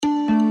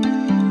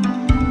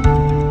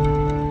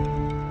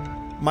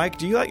Mike,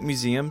 do you like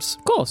museums?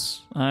 Of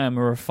course. I am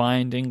a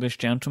refined English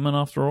gentleman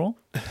after all.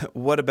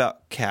 What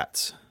about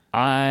cats?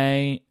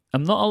 I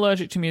am not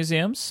allergic to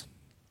museums.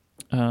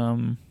 I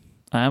am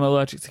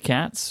allergic to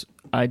cats.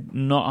 I'm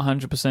not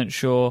 100%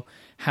 sure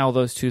how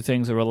those two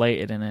things are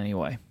related in any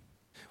way.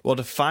 Well,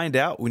 to find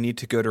out, we need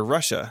to go to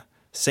Russia.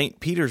 St.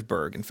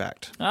 Petersburg, in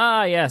fact.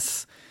 Ah,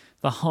 yes.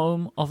 The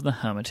home of the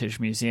Hermitage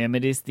Museum.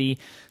 It is the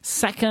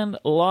second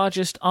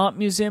largest art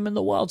museum in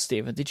the world,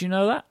 Stephen. Did you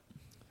know that?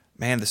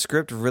 Man, the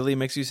script really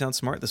makes you sound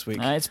smart this week.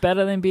 It's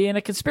better than being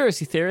a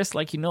conspiracy theorist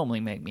like you normally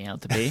make me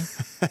out to be.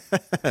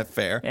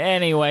 Fair.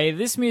 Anyway,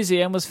 this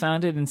museum was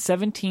founded in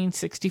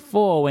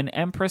 1764 when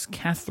Empress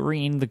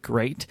Catherine the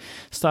Great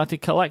started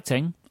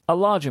collecting a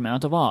large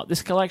amount of art.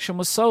 This collection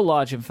was so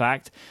large, in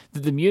fact,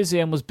 that the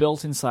museum was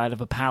built inside of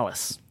a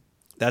palace.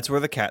 That's where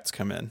the cats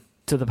come in.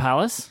 To the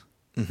palace?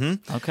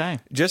 Mm-hmm. Okay.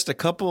 Just a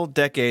couple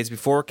decades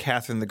before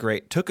Catherine the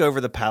Great took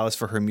over the palace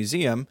for her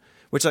museum,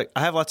 which I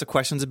have lots of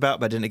questions about,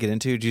 but I didn't get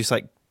into. Do you just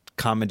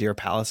commandeer a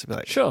palace and be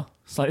like, sure,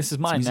 it's like this is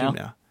mine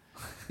now.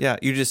 Yeah,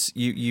 you just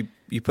you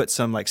put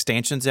some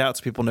stanchions out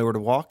so people know where to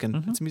walk,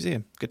 and it's a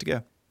museum. Good to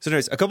go. So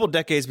anyways, a couple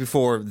decades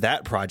before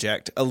that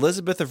project,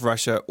 Elizabeth of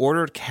Russia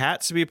ordered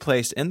cats to be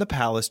placed in the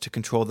palace to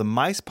control the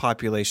mice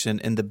population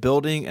in the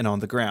building and on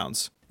the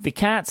grounds. The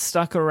cats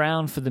stuck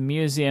around for the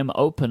museum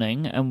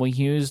opening and were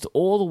used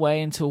all the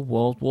way until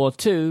World War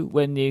II,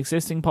 when the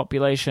existing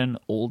population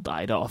all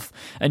died off.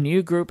 A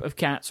new group of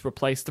cats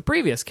replaced the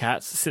previous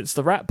cats, since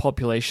the rat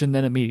population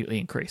then immediately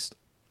increased.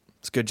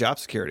 It's good job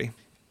security.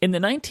 In the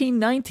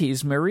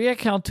 1990s, Maria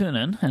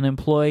Kaltunen, an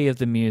employee of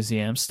the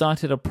museum,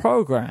 started a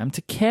program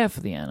to care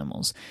for the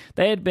animals.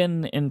 They had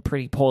been in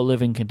pretty poor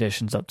living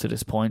conditions up to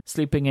this point,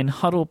 sleeping in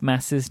huddled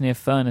masses near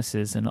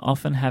furnaces and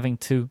often having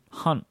to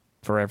hunt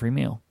for every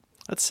meal.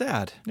 That's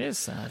sad. It is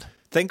sad.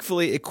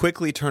 Thankfully, it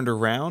quickly turned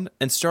around,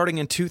 and starting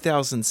in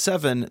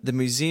 2007, the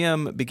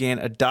museum began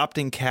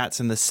adopting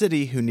cats in the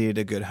city who needed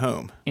a good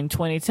home. In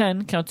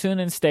 2010,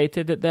 Kaltunen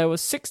stated that there were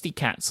 60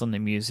 cats on the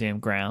museum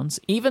grounds,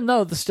 even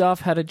though the staff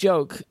had a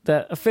joke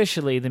that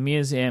officially the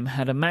museum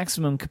had a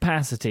maximum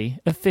capacity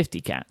of 50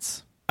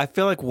 cats. I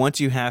feel like once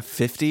you have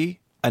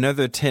 50,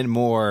 another 10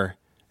 more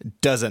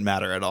doesn't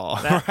matter at all,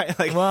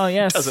 right? Well,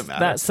 yes, doesn't matter.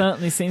 That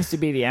certainly seems to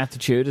be the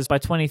attitude, as by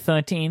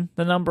 2013,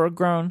 the number had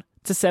grown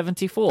to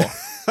 74.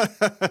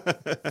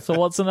 So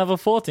what's another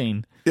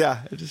 14?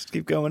 Yeah, just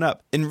keep going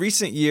up. In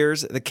recent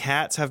years, the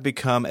cats have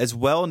become as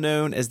well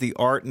known as the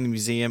art in the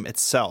museum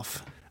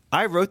itself.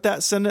 I wrote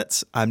that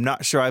sentence. I'm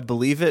not sure I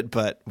believe it,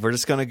 but we're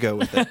just going to go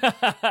with it.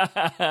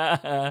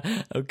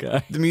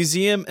 Okay. The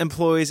museum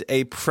employs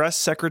a press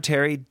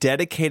secretary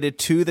dedicated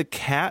to the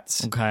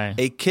cats, Okay.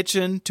 a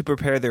kitchen to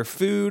prepare their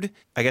food,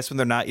 I guess when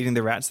they're not eating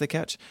the rats they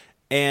catch,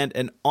 and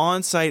an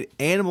on-site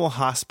animal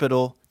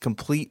hospital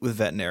complete with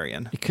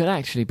veterinarian. It could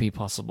actually be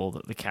possible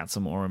that the cats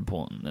are more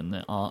important than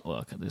the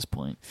artwork at this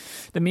point.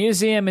 The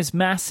museum is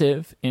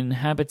massive,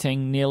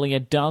 inhabiting nearly a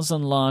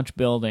dozen large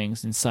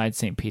buildings inside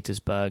St.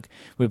 Petersburg,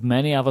 with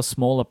many other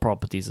smaller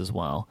properties as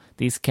well.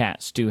 These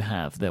cats do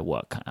have their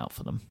work cut out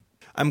for them.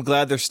 I'm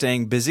glad they're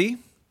staying busy,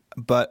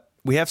 but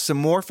we have some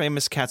more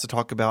famous cats to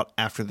talk about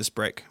after this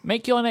break.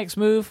 Make your next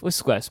move with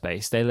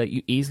Squarespace. They let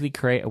you easily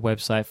create a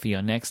website for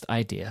your next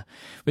idea.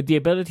 With the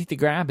ability to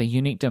grab a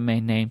unique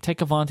domain name,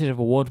 take advantage of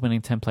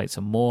award-winning templates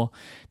and more,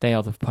 they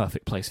are the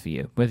perfect place for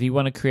you. Whether you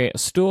want to create a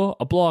store,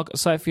 a blog, a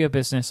site for your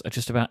business, or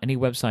just about any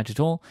website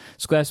at all,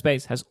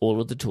 Squarespace has all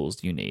of the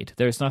tools you need.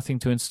 There is nothing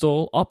to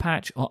install or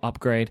patch or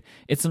upgrade.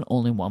 It's an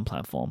all-in-one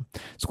platform.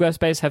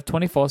 Squarespace have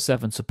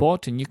 24/7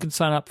 support, and you can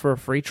sign up for a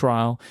free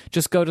trial.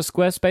 Just go to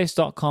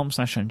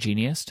squarespace.com/ungenius,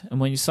 and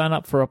when you sign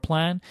up for a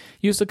plan,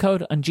 use the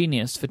code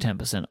UNGENIUS for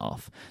 10%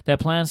 off. Their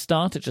plans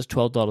start at just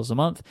 $12 a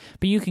month,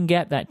 but you can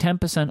get that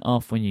 10%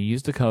 off when you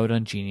use the code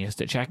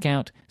UNGENIUS at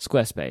checkout.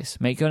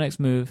 Squarespace. Make your next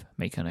move.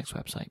 Make your next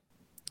website.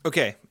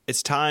 Okay,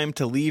 it's time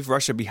to leave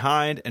Russia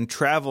behind and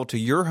travel to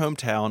your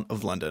hometown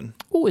of London.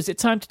 Oh, is it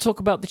time to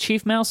talk about the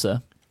Chief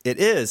Mouser? It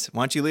is.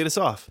 Why don't you lead us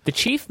off? The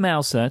Chief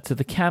Mouser to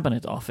the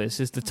Cabinet Office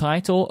is the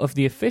title of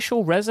the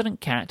official resident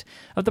cat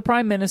of the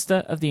Prime Minister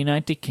of the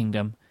United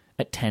Kingdom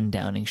at 10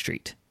 Downing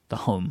Street, the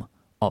home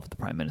of the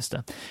Prime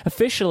Minister.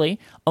 Officially,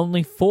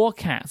 only 4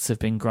 cats have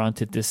been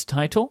granted this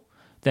title.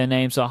 Their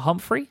names are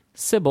Humphrey,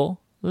 Sybil,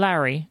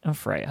 Larry, and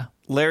Freya.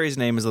 Larry's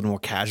name is a little more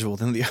casual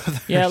than the others.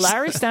 Yeah,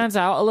 Larry stands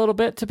out a little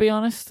bit, to be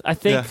honest. I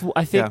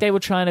think they were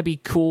trying to be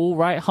cool,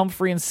 right?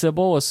 Humphrey and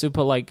Sybil are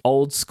super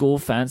old school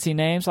fancy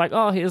names, like,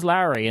 oh, here's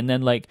Larry, and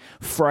then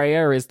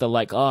Freya is the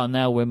oh,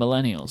 now we're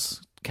millennials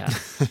cat.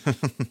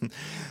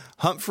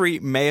 Humphrey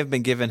may have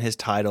been given his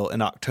title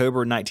in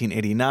October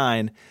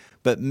 1989,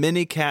 but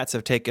many cats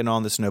have taken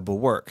on this noble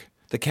work.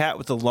 The cat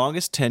with the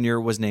longest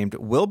tenure was named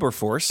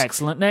Wilberforce.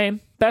 Excellent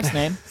name. Best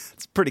name.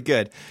 It's pretty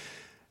good.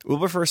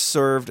 Wilberforce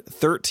served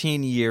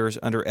 13 years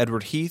under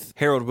Edward Heath,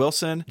 Harold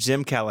Wilson,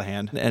 Jim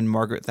Callahan, and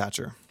Margaret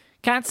Thatcher.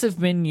 Cats have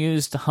been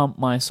used to hunt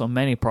mice on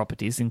many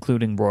properties,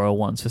 including royal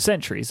ones, for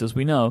centuries, as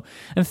we know,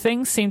 and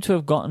things seem to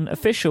have gotten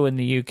official in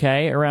the UK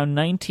around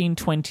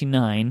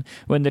 1929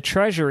 when the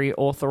Treasury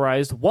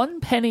authorised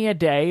 1 penny a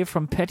day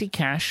from petty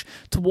cash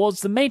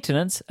towards the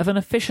maintenance of an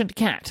efficient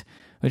cat,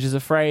 which is a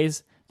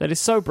phrase that is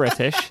so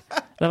British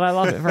that I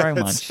love it very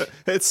much.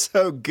 It's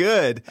so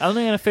good.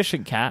 Only an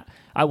efficient cat.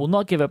 I will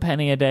not give a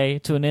penny a day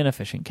to an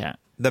inefficient cat.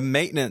 The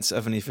maintenance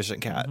of an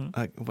efficient cat.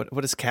 Like,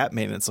 what does cat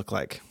maintenance look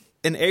like?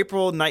 In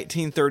April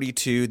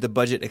 1932, the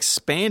budget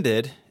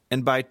expanded,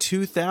 and by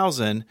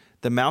 2000,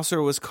 the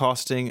Mouser was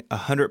costing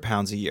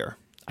 £100 a year.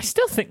 I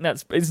still think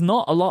it's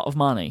not a lot of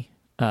money.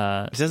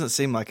 It doesn't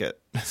seem like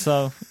it.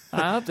 So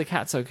I hope the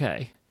cat's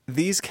okay.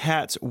 These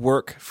cats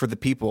work for the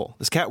people.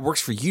 This cat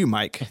works for you,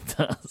 Mike. It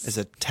does. As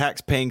a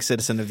tax-paying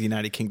citizen of the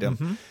United Kingdom.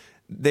 Mm-hmm.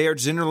 They are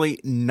generally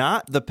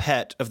not the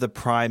pet of the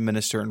prime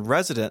minister in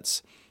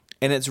residence,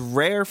 and it's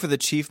rare for the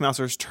chief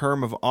mouser's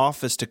term of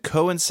office to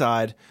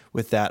coincide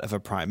with that of a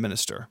prime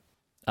minister.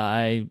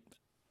 I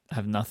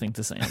have nothing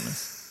to say on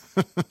this.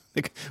 I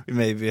think we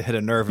maybe hit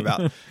a nerve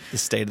about the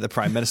state of the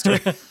prime minister.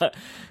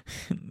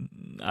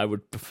 I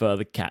would prefer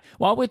the cat.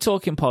 While we're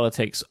talking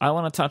politics, I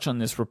want to touch on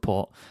this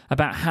report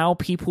about how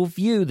people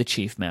view the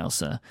chief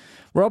mouser.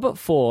 Robert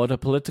Ford, a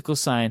political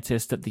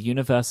scientist at the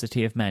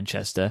University of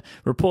Manchester,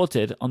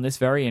 reported on this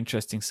very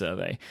interesting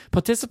survey.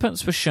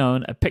 Participants were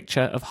shown a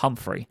picture of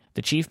Humphrey,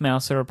 the chief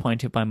mouser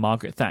appointed by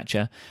Margaret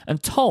Thatcher,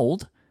 and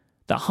told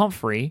that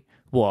Humphrey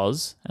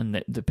was,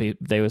 and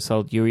they were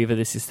told, either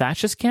this is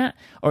Thatcher's cat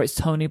or it's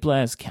Tony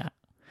Blair's cat.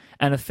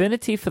 An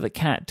affinity for the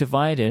cat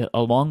divided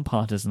along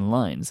partisan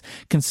lines.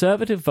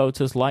 Conservative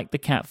voters liked the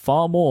cat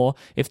far more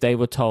if they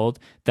were told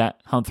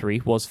that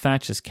Humphrey was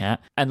Thatcher's cat,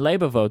 and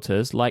Labour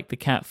voters liked the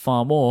cat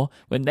far more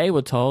when they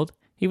were told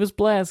he was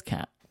Blair's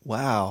cat.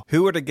 Wow.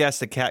 Who would have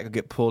guessed a cat could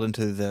get pulled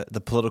into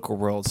the political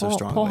world so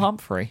strongly? Poor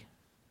Humphrey.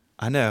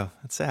 I know.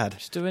 It's sad.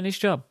 Just doing his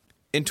job.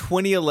 In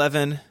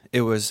 2011,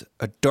 it was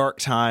a dark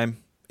time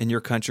in your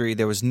country.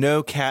 There was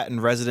no cat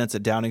in residence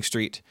at Downing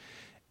Street.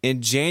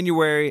 In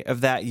January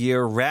of that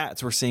year,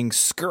 rats were seen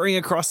scurrying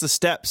across the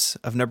steps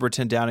of number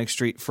 10 Downing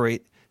Street for a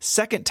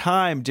second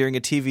time during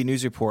a TV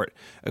news report,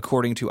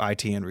 according to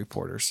ITN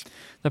reporters.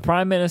 The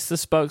Prime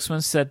Minister's spokesman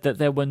said that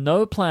there were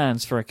no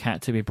plans for a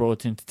cat to be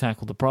brought in to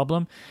tackle the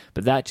problem,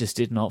 but that just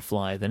did not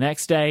fly. The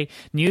next day,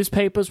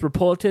 newspapers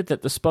reported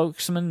that the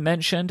spokesman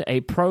mentioned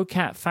a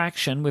pro-cat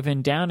faction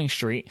within Downing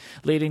Street,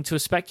 leading to a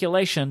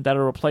speculation that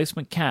a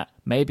replacement cat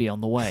may be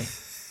on the way.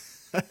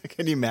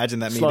 Can you imagine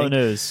that Slow meeting?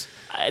 news.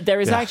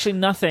 There is actually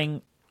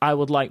nothing I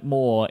would like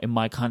more in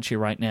my country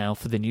right now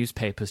for the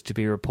newspapers to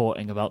be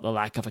reporting about the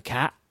lack of a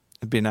cat.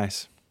 It'd be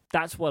nice.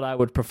 That's what I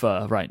would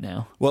prefer right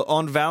now. Well,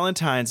 on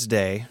Valentine's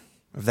Day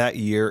of that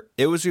year,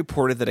 it was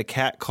reported that a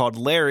cat called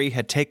Larry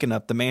had taken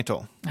up the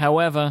mantle.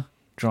 However,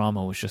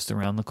 drama was just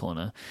around the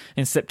corner.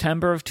 In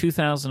September of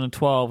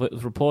 2012, it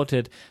was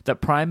reported that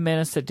Prime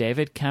Minister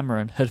David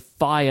Cameron had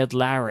fired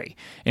Larry.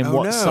 In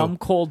some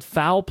called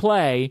foul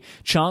play,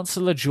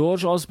 Chancellor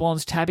George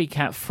Osborne's tabby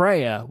cat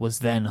Freya was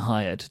then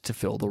hired to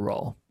fill the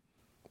role.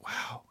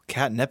 Wow,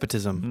 cat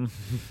nepotism.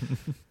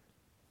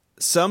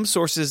 Some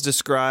sources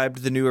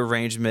described the new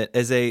arrangement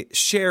as a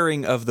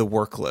sharing of the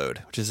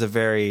workload, which is a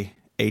very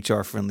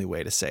HR-friendly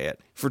way to say it.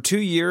 For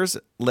 2 years,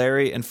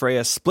 Larry and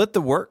Freya split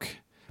the work,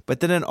 but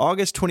then in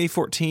August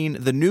 2014,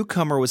 the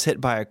newcomer was hit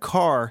by a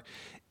car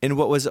in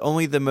what was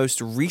only the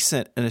most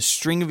recent in a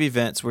string of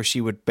events where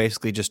she would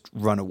basically just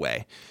run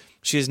away.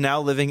 She is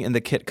now living in the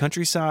Kent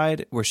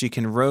countryside where she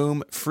can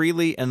roam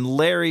freely, and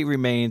Larry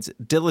remains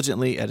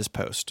diligently at his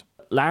post.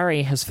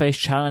 Larry has faced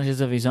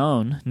challenges of his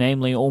own,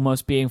 namely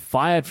almost being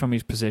fired from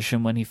his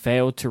position when he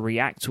failed to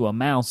react to a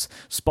mouse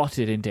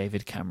spotted in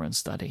David Cameron's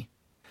study.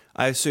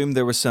 I assume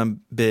there was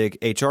some big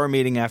HR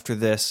meeting after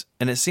this,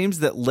 and it seems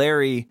that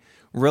Larry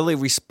really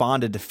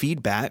responded to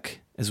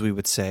feedback, as we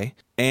would say,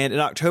 and in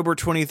October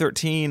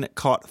 2013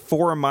 caught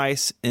 4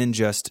 mice in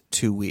just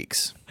 2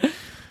 weeks.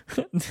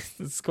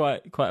 It's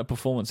quite a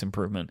performance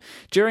improvement.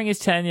 During his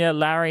tenure,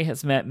 Larry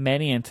has met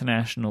many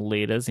international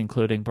leaders,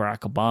 including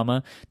Barack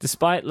Obama,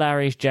 despite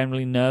Larry's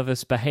generally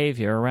nervous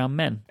behavior around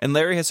men. And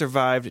Larry has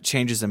survived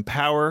changes in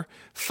power,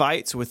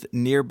 fights with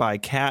nearby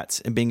cats,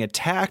 and being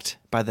attacked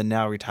by the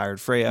now retired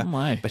Freya. Oh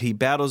my. But he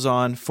battles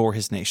on for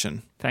his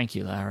nation. Thank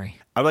you, Larry.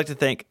 I'd like to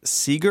thank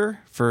Seeger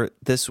for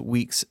this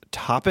week's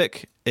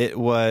topic. It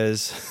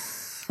was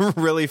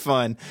really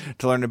fun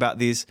to learn about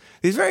these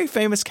very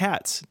famous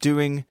cats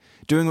doing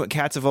what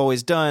cats have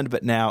always done,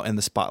 but now in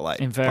the spotlight.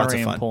 In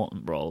very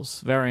important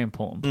roles, very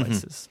important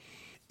places.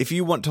 If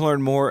you want to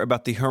learn more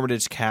about the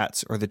Hermitage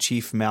cats or the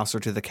Chief Mouser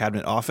to the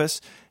Cabinet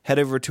Office, head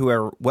over to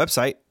our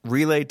website,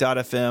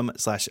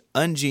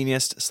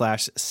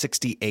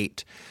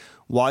 relay.fm/ungenius/68.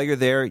 While you're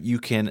there, you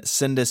can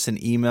send us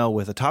an email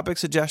with a topic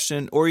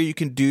suggestion, or you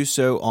can do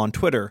so on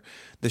Twitter.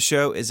 The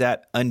show is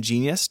at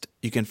Ungeniused.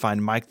 You can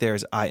find Mike there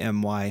as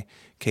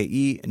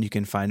IMYKE, and you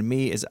can find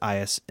me as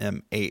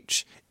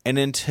ISMH. And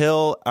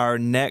until our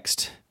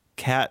next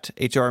cat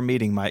HR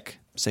meeting, Mike,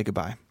 say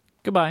goodbye.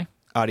 Goodbye.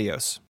 Adios.